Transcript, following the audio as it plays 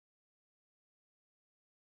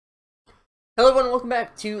Hello everyone, welcome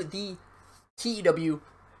back to the TEW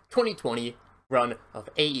 2020 run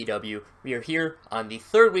of AEW. We are here on the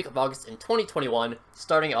third week of August in 2021,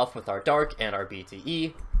 starting off with our Dark and our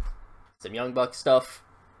BTE, some Young Buck stuff,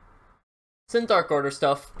 some Dark Order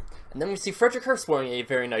stuff, and then we see Frederick Hurst wearing a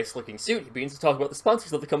very nice looking suit. He begins to talk about the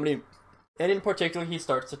sponsors of the company, and in particular he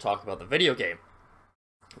starts to talk about the video game.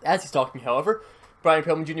 As he's talking, however, Brian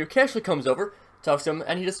Pillman Jr. casually comes over, talks to him,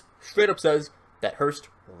 and he just straight up says that Hurst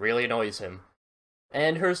really annoys him.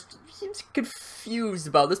 And Hurst seems confused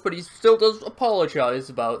about this, but he still does apologize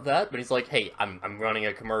about that. But he's like, hey, I'm running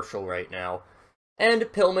a commercial right now. And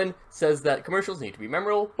Pillman says that commercials need to be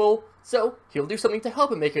memorable, so he'll do something to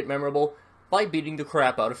help him make it memorable by beating the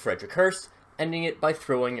crap out of Frederick Hurst, ending it by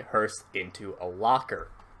throwing Hurst into a locker.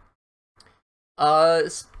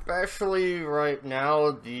 Especially right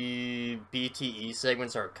now, the BTE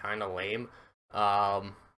segments are kind of lame.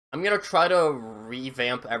 I'm gonna try to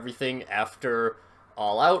revamp everything after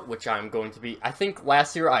All Out, which I'm going to be, I think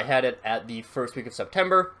last year I had it at the first week of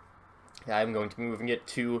September. I'm going to be moving it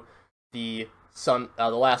to the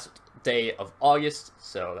last day of August,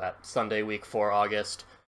 so that Sunday week for August.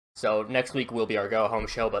 So next week will be our go-home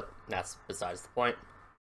show, but that's besides the point.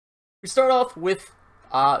 We start off with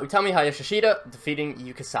Utami Hayashishida defeating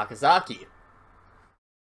Yuka Sakazaki.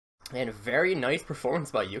 And a very nice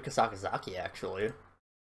performance by Yuka Sakazaki, actually.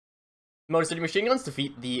 Motor City Machine Guns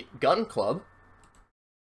defeat the Gun Club.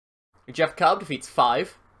 Jeff Cobb defeats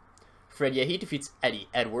 5. Fred Yehi defeats Eddie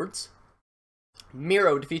Edwards.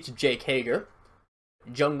 Miro defeats Jake Hager.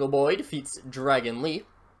 Jungle Boy defeats Dragon Lee.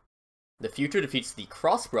 The Future defeats the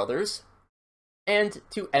Cross Brothers. And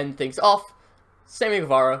to end things off, Sammy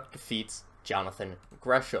Guevara defeats Jonathan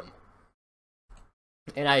Gresham.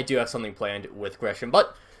 And I do have something planned with Gresham,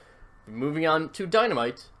 but moving on to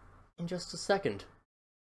Dynamite in just a second.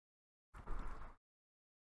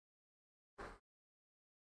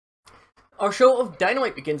 Our show of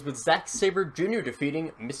Dynamite begins with Zack Sabre Jr.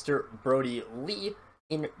 defeating Mr. Brody Lee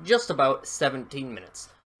in just about 17 minutes.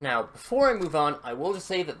 Now, before I move on, I will just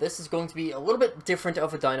say that this is going to be a little bit different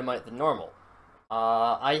of a Dynamite than normal.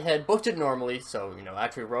 I had booked it normally, so,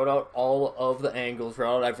 actually wrote out all of the angles,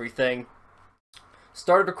 wrote out everything.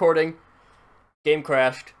 Started recording, game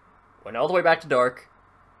crashed, went all the way back to Dark.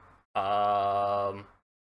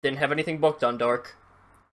 Didn't have anything booked on Dark.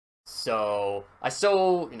 So, I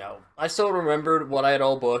still remembered what I had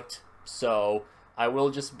all booked, so I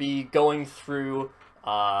will just be going through,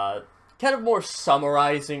 kind of more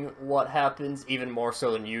summarizing what happens, even more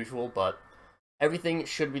so than usual, but everything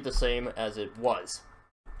should be the same as it was.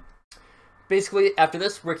 Basically, after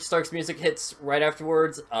this, Ricky Stark's music hits right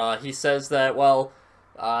afterwards. He says that, well,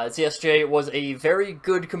 ZSJ was a very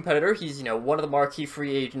good competitor. He's, one of the marquee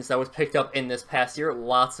free agents that was picked up in this past year.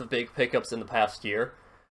 Lots of big pickups in the past year.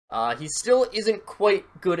 He still isn't quite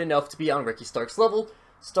good enough to be on Ricky Stark's level.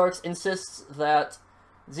 Starks insists that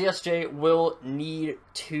ZSJ will need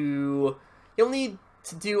to... He'll need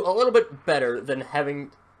to do a little bit better than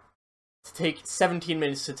having to take 17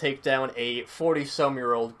 minutes to take down a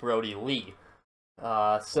 40-some-year-old Brody Lee.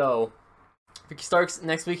 So, Ricky Starks,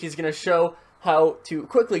 next week, he's going to show how to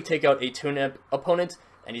quickly take out a tune-up opponent,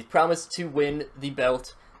 and he's promised to win the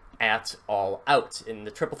belt at All Out in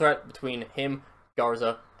the triple threat between him,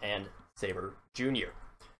 Garza, and Sabre Jr.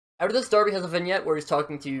 After this, Darby has a vignette where he's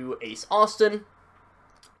talking to Ace Austin.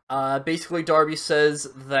 Basically, Darby says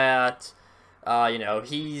that,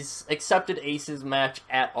 he's accepted Ace's match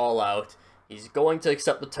at All Out. He's going to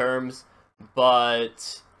accept the terms,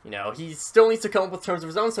 but, he still needs to come up with terms of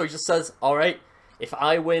his own, so he just says, alright, if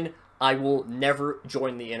I win, I will never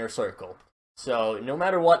join the Inner Circle. So, no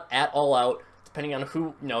matter what, at All Out, depending on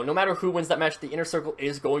who, no matter who wins that match, the Inner Circle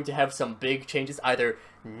is going to have some big changes, either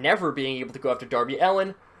never being able to go after Darby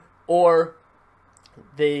Allin, or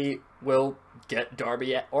they will get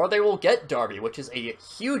Darby, which is a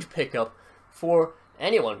huge pickup for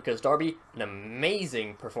anyone, because Darby, an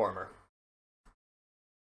amazing performer.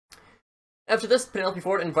 After this, Penelope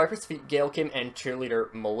Ford and Vipers defeat Gail Kim and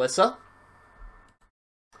cheerleader Melissa.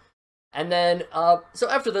 And then, so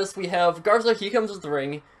after this, we have Garza. He comes to the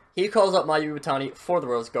ring. He calls up Mayu Iwatani for the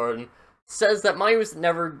Rose Garden. Says that Mayu's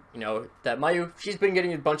never, that Mayu, she's been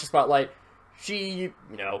getting a bunch of spotlight. She,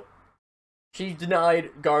 she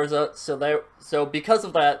denied Garza, so because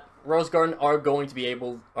of that, Rose Garden they're going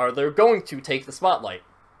to take the spotlight.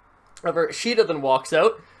 However, Shida then walks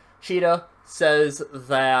out. Shida says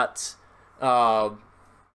that,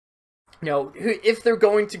 if they're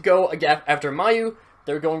going to go after Mayu,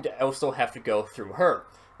 they're going to also have to go through her.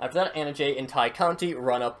 After that, Anna Jay and Ty Conti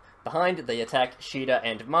run up behind. They attack Shida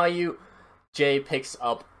and Mayu. Jay picks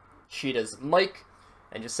up Shida's mic,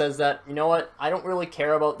 and just says that, you know what, I don't really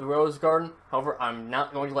care about the Rose Garden, however, I'm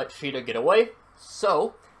not going to let Shida get away,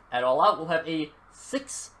 so, at All Out, we'll have a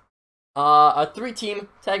 3-team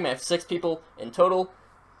tag match, 6 people in total,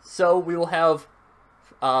 so we will have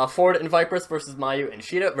Ford and Vipress versus Mayu and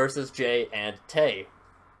Shida versus Jay and Tay.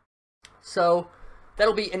 So,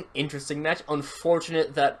 that'll be an interesting match.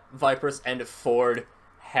 Unfortunate that Vipress and Ford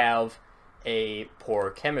have a poor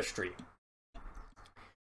chemistry.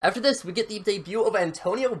 After this, we get the debut of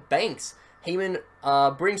Antonio Banks. Heyman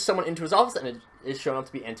brings someone into his office, and it is shown up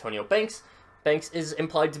to be Antonio Banks. Banks is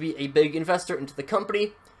implied to be a big investor into the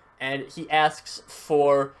company, and he asks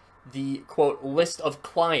for the, quote, list of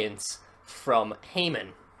clients from Heyman.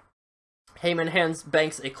 Heyman hands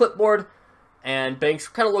Banks a clipboard, and Banks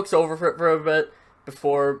kind of looks over it for a bit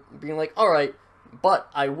before being like, alright, but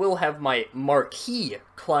I will have my marquee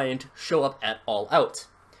client show up at All Out.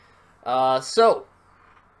 So,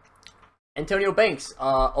 Antonio Banks,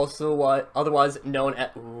 also otherwise known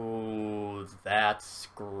as... Ooh, that's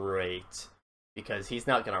great. Because he's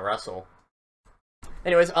not gonna wrestle.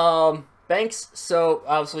 Anyways, Banks, so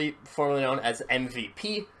obviously formerly known as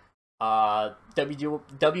MVP.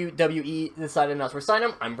 WWE decided not to resign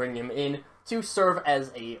him. I'm bringing him in to serve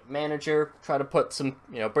as a manager, try to put some,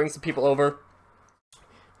 bring some people over.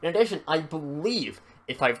 In addition, I believe,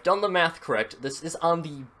 if I've done the math correct, this is on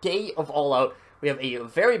the day of All Out. We have a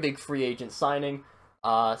very big free agent signing,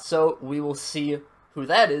 so we will see who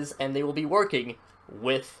that is, and they will be working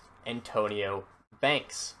with Antonio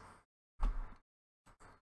Banks.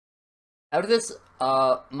 After this,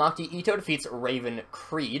 Maki Ito defeats Raven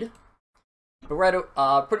Creed.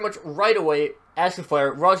 But pretty much right away, Ashley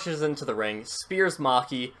Flair rushes into the ring, spears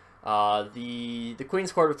Maki. The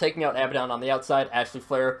Queen's Court are taking out Abaddon on the outside. Ashley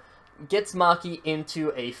Flair gets Maki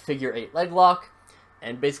into a figure 8 leg lock,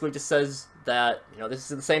 and basically just says that,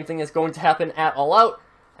 this is the same thing that's going to happen at All Out,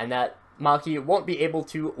 and that Maki won't be able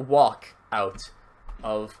to walk out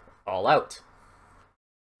of All Out.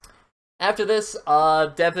 After this,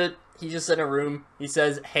 Devitt, he's just in a room. He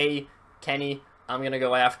says, hey, Kenny, I'm gonna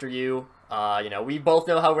go after you. We both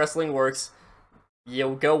know how wrestling works.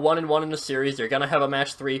 You'll go 1-1 in the series. You're gonna have a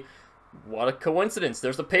match 3. What a coincidence.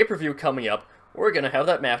 There's a pay-per-view coming up. We're gonna have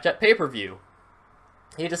that match at pay-per-view.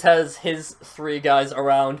 He just has his 3 guys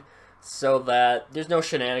around so that there's no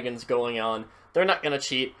shenanigans going on. They're not gonna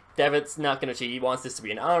cheat. Devitt's not gonna cheat. He wants this to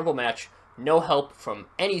be an honorable match. No help from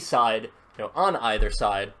any side, on either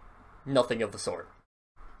side. Nothing of the sort.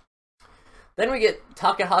 Then we get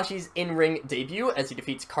Takahashi's in-ring debut as he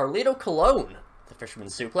defeats Carlito Colon, the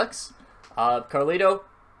Fisherman's Suplex. Carlito,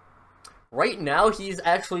 right now, he's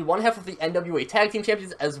actually one half of the NWA Tag Team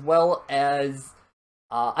Champions, as well as,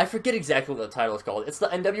 I forget exactly what the title is called. It's the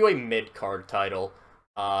NWA Mid-Card title.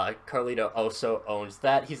 Carlito also owns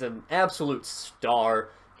that. He's an absolute star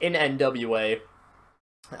in NWA.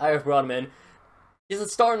 I have brought him in. He's a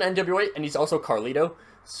star in NWA, and he's also Carlito,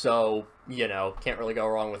 so, can't really go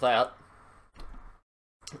wrong with that.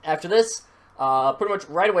 After this, pretty much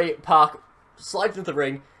right away, Pac slides into the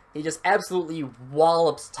ring. He just absolutely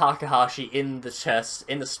wallops Takahashi in the chest,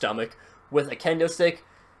 in the stomach, with a kendo stick.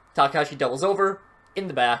 Takahashi doubles over, in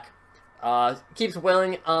the back. Keeps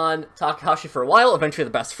wailing on Takahashi for a while. Eventually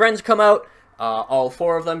the Best Friends come out. All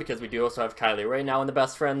 4 of them, because we do also have Kylie Ray now in the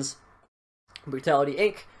Best Friends. Brutality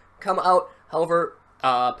Inc. come out. However,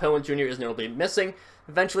 Pillman Jr. is notably missing.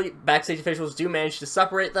 Eventually, backstage officials do manage to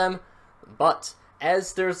separate them, but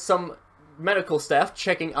as there's some medical staff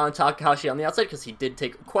checking on Takahashi on the outside, because he did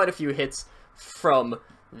take quite a few hits from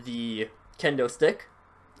the kendo stick,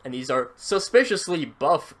 and these are suspiciously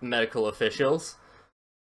buff medical officials,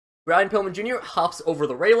 Brian Pillman Jr. hops over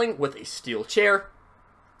the railing with a steel chair,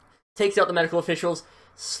 takes out the medical officials,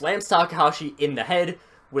 slams Takahashi in the head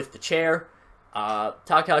with the chair.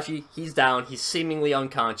 Takahashi, he's down, he's seemingly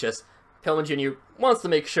unconscious. Pillman Jr. wants to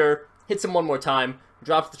make sure, hits him one more time,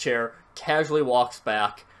 drops the chair, casually walks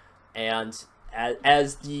back, and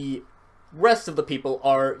as the rest of the people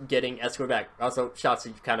are getting escorted back. Also,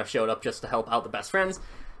 Shotzi kind of showed up just to help out the Best Friends.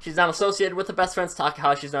 She's not associated with the Best Friends.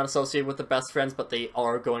 Takahashi's not associated with the Best Friends, but they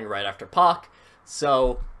are going right after Pac.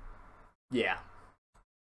 So, yeah.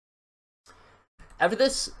 After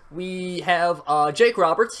this, we have Jake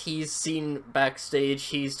Roberts. He's seen backstage.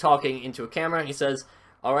 He's talking into a camera, and he says,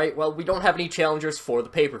 alright, well, we don't have any challengers for the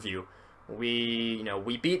pay-per-view. We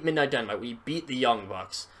beat Midnight Dynamite. We beat the Young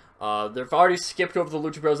Bucks. They've already skipped over the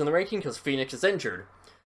Lucha Bros in the ranking because Phoenix is injured.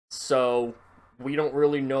 So, we don't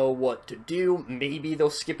really know what to do. Maybe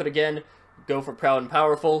they'll skip it again, go for Proud and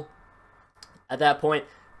Powerful. At that point,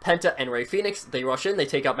 Penta and Rey Fenix, they rush in, they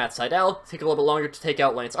take out Matt Sydal. Take a little bit longer to take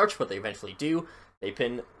out Lance Archer, but they eventually do. They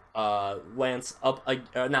pin Lance up,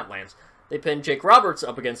 not Lance, they pin Jake Roberts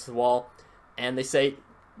up against the wall, and they say,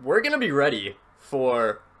 we're going to be ready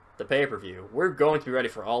for the pay-per-view. We're going to be ready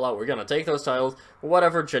for All Out. We're going to take those titles,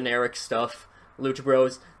 whatever generic stuff. Lucha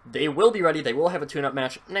Bros, they will be ready. They will have a tune-up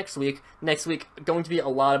match next week. Next week, going to be a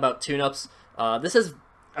lot about tune-ups. This is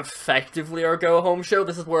effectively our go-home show.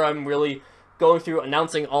 This is where I'm really going through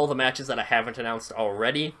announcing all the matches that I haven't announced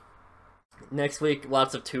already. Next week,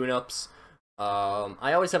 lots of tune-ups.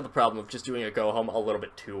 I always have the problem of just doing a go-home a little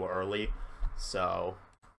bit too early. So,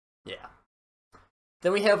 yeah.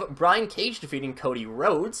 Then we have Brian Cage defeating Cody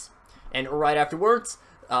Rhodes. And right afterwards,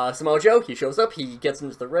 Samoa Joe, he shows up, he gets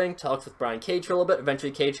into the ring, talks with Brian Cage for a little bit.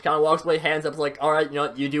 Eventually, Cage kind of walks away, hands up, like, alright, you know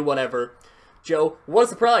what, you do whatever. Joe, what a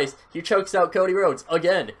surprise! He chokes out Cody Rhodes.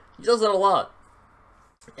 Again. He does that a lot.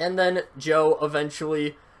 And then Joe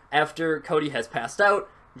eventually, after Cody has passed out,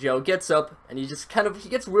 Joe gets up, and he just he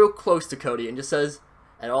gets real close to Cody and just says,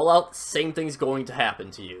 at All Out, same thing's going to happen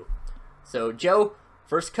to you. So Joe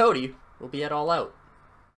versus Cody will be at All Out.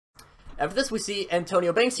 After this, we see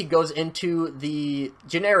Antonio Banks. He goes into the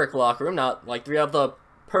generic locker room, not like we have the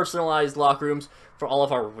personalized locker rooms for all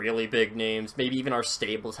of our really big names. Maybe even our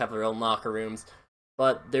stables have their own locker rooms.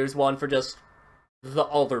 But there's one for just the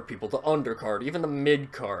other people, the undercard, even the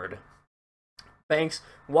mid-card. Banks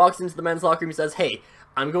walks into the men's locker room and says, hey,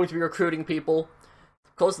 I'm going to be recruiting people.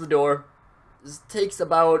 Closes the door. This takes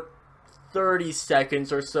about 30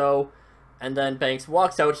 seconds or so. And then Banks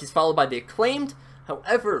walks out. He's followed by the Acclaimed.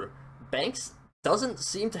 However, Banks doesn't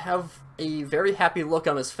seem to have a very happy look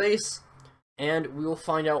on his face, and we will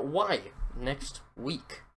find out why next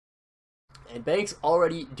week. And Banks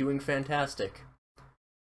already doing fantastic.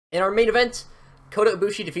 In our main event, Kota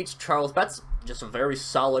Ibushi defeats Charles Betts. Just a very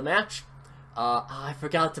solid match. I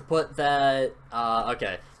forgot to put that,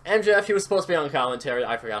 okay. MJF, he was supposed to be on commentary.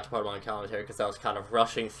 I forgot to put him on commentary because I was kind of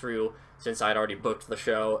rushing through since I'd already booked the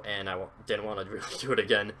show, and I didn't want to really do it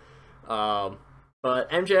again. But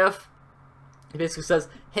MJF, he basically says,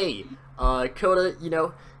 hey, Kota, you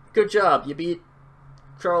know, good job, you beat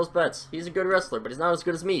Charles Betts. He's a good wrestler, but he's not as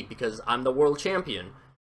good as me, because I'm the world champion.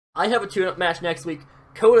 I have a tune-up match next week,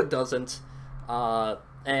 Kota doesn't,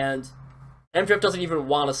 and MJF doesn't even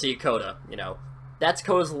want to see Kota, you know. That's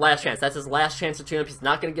Kota's last chance. That's his last chance to tune up. He's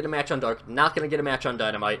not going to get a match on Dark, not going to get a match on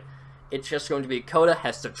Dynamite. It's just going to be Kota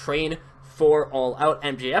has to train for All Out.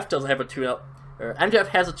 MJF doesn't have a tune-up, or MJF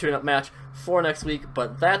has a tune-up match for next week,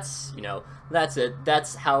 but that's, you know, that's it.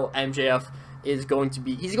 That's how MJF is going to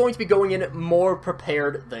be. He's going to be going in more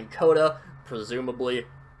prepared than Kota, presumably.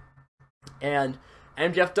 And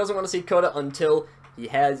MJF doesn't want to see Kota until he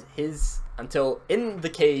has until in the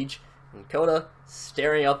cage, and Kota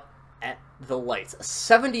staring up at the lights. A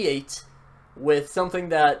 78 with something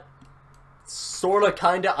that sorta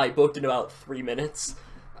kinda I booked in about 3 minutes.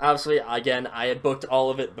 Obviously, again, I had booked all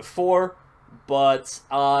of it before, but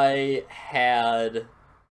I had...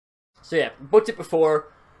 So yeah, booked it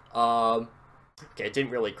before. Okay, it didn't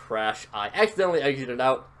really crash. I accidentally exited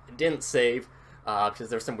out. It didn't save, because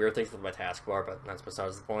there's some weird things with my taskbar, but that's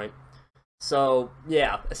besides the point. So,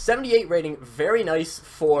 yeah, a 78 rating, very nice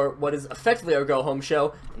for what is effectively our go-home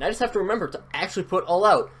show, and I just have to remember to actually put All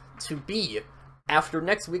Out to be after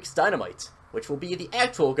next week's Dynamite, which will be the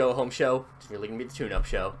actual go-home show. It's really going to be the tune-up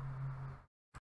show.